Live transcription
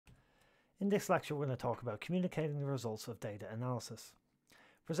In this lecture, we're going to talk about communicating the results of data analysis.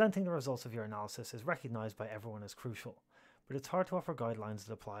 Presenting the results of your analysis is recognized by everyone as crucial, but it's hard to offer guidelines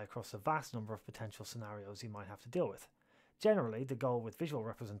that apply across a vast number of potential scenarios you might have to deal with. Generally, the goal with visual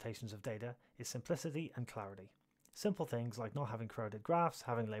representations of data is simplicity and clarity. Simple things like not having crowded graphs,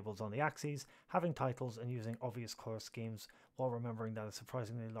 having labels on the axes, having titles, and using obvious color schemes while remembering that a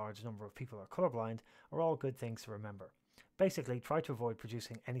surprisingly large number of people are colorblind are all good things to remember. Basically, try to avoid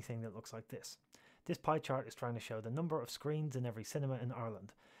producing anything that looks like this. This pie chart is trying to show the number of screens in every cinema in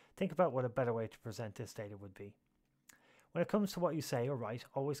Ireland. Think about what a better way to present this data would be. When it comes to what you say or write,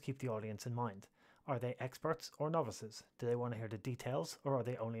 always keep the audience in mind. Are they experts or novices? Do they want to hear the details, or are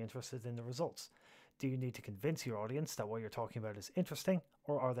they only interested in the results? Do you need to convince your audience that what you're talking about is interesting,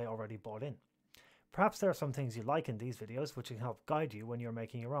 or are they already bought in? Perhaps there are some things you like in these videos which can help guide you when you're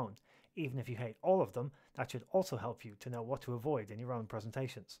making your own. Even if you hate all of them, that should also help you to know what to avoid in your own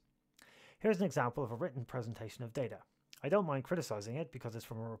presentations. Here's an example of a written presentation of data. I don't mind criticizing it because it's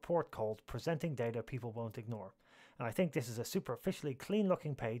from a report called Presenting Data People Won't Ignore. And I think this is a superficially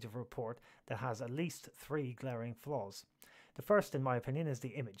clean-looking page of a report that has at least 3 glaring flaws. The first, in my opinion, is the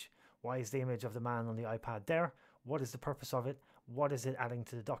image. Why is the image of the man on the iPad there? What is the purpose of it? What is it adding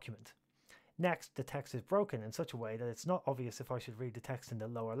to the document? Next, the text is broken in such a way that it's not obvious if I should read the text in the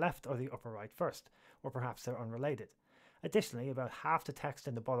lower left or the upper right first, or perhaps they're unrelated. Additionally, about half the text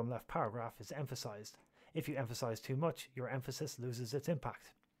in the bottom left paragraph is emphasized. If you emphasize too much, your emphasis loses its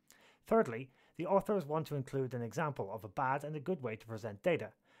impact. Thirdly, the authors want to include an example of a bad and a good way to present data.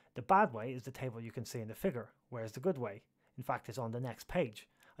 The bad way is the table you can see in the figure, whereas the good way, in fact, is on the next page.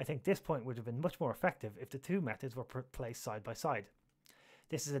 I think this point would have been much more effective if the two methods were placed side by side.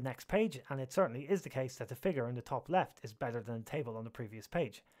 This is the next page, and it certainly is the case that the figure in the top left is better than the table on the previous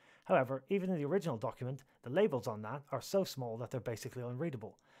page. However, even in the original document, the labels on that are so small that they're basically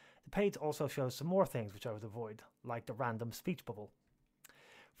unreadable. The page also shows some more things which I would avoid, like the random speech bubble.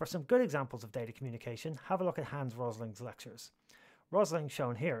 For some good examples of data communication, have a look at Hans Rosling's lectures. Rosling,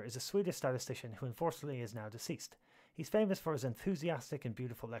 shown here, is a Swedish statistician who unfortunately is now deceased. He's famous for his enthusiastic and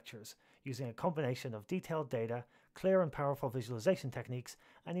beautiful lectures, using a combination of detailed data, clear and powerful visualization techniques,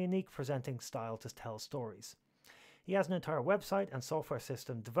 and a unique presenting style to tell stories. He has an entire website and software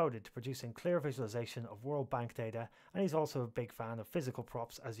system devoted to producing clear visualization of World Bank data, and he's also a big fan of physical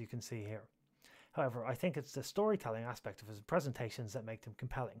props, as you can see here. However, I think it's the storytelling aspect of his presentations that make them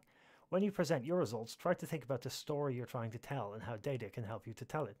compelling. When you present your results, try to think about the story you're trying to tell and how data can help you to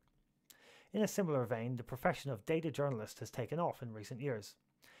tell it. In a similar vein, the profession of data journalist has taken off in recent years.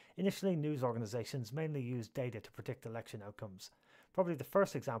 Initially, news organizations mainly used data to predict election outcomes. Probably the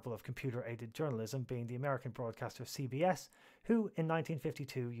first example of computer-aided journalism being the American broadcaster CBS, who in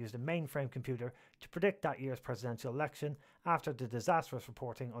 1952 used a mainframe computer to predict that year's presidential election after the disastrous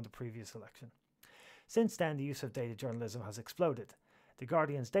reporting on the previous election. Since then, the use of data journalism has exploded. The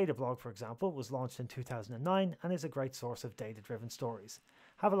Guardian's data blog, for example, was launched in 2009 and is a great source of data-driven stories.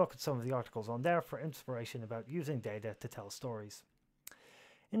 Have a look at some of the articles on there for inspiration about using data to tell stories.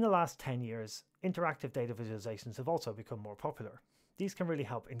 In the last 10 years, interactive data visualizations have also become more popular. These can really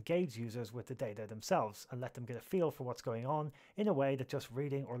help engage users with the data themselves and let them get a feel for what's going on in a way that just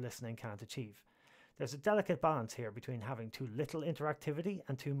reading or listening can't achieve. There's a delicate balance here between having too little interactivity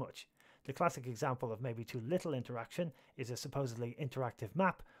and too much. The classic example of maybe too little interaction is a supposedly interactive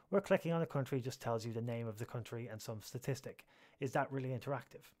map where clicking on a country just tells you the name of the country and some statistic. Is that really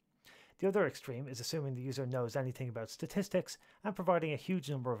interactive? The other extreme is assuming the user knows anything about statistics and providing a huge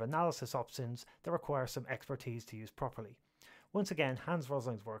number of analysis options that require some expertise to use properly. Once again, Hans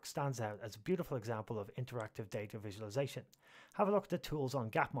Rosling's work stands out as a beautiful example of interactive data visualization. Have a look at the tools on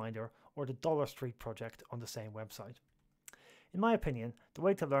Gapminder or the Dollar Street project on the same website. In my opinion, the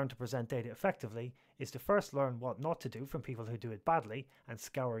way to learn to present data effectively is to first learn what not to do from people who do it badly and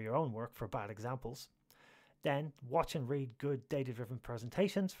scour your own work for bad examples. Then, watch and read good data-driven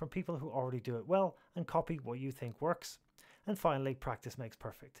presentations from people who already do it well and copy what you think works. And finally, practice makes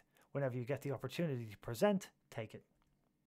perfect. Whenever you get the opportunity to present, take it.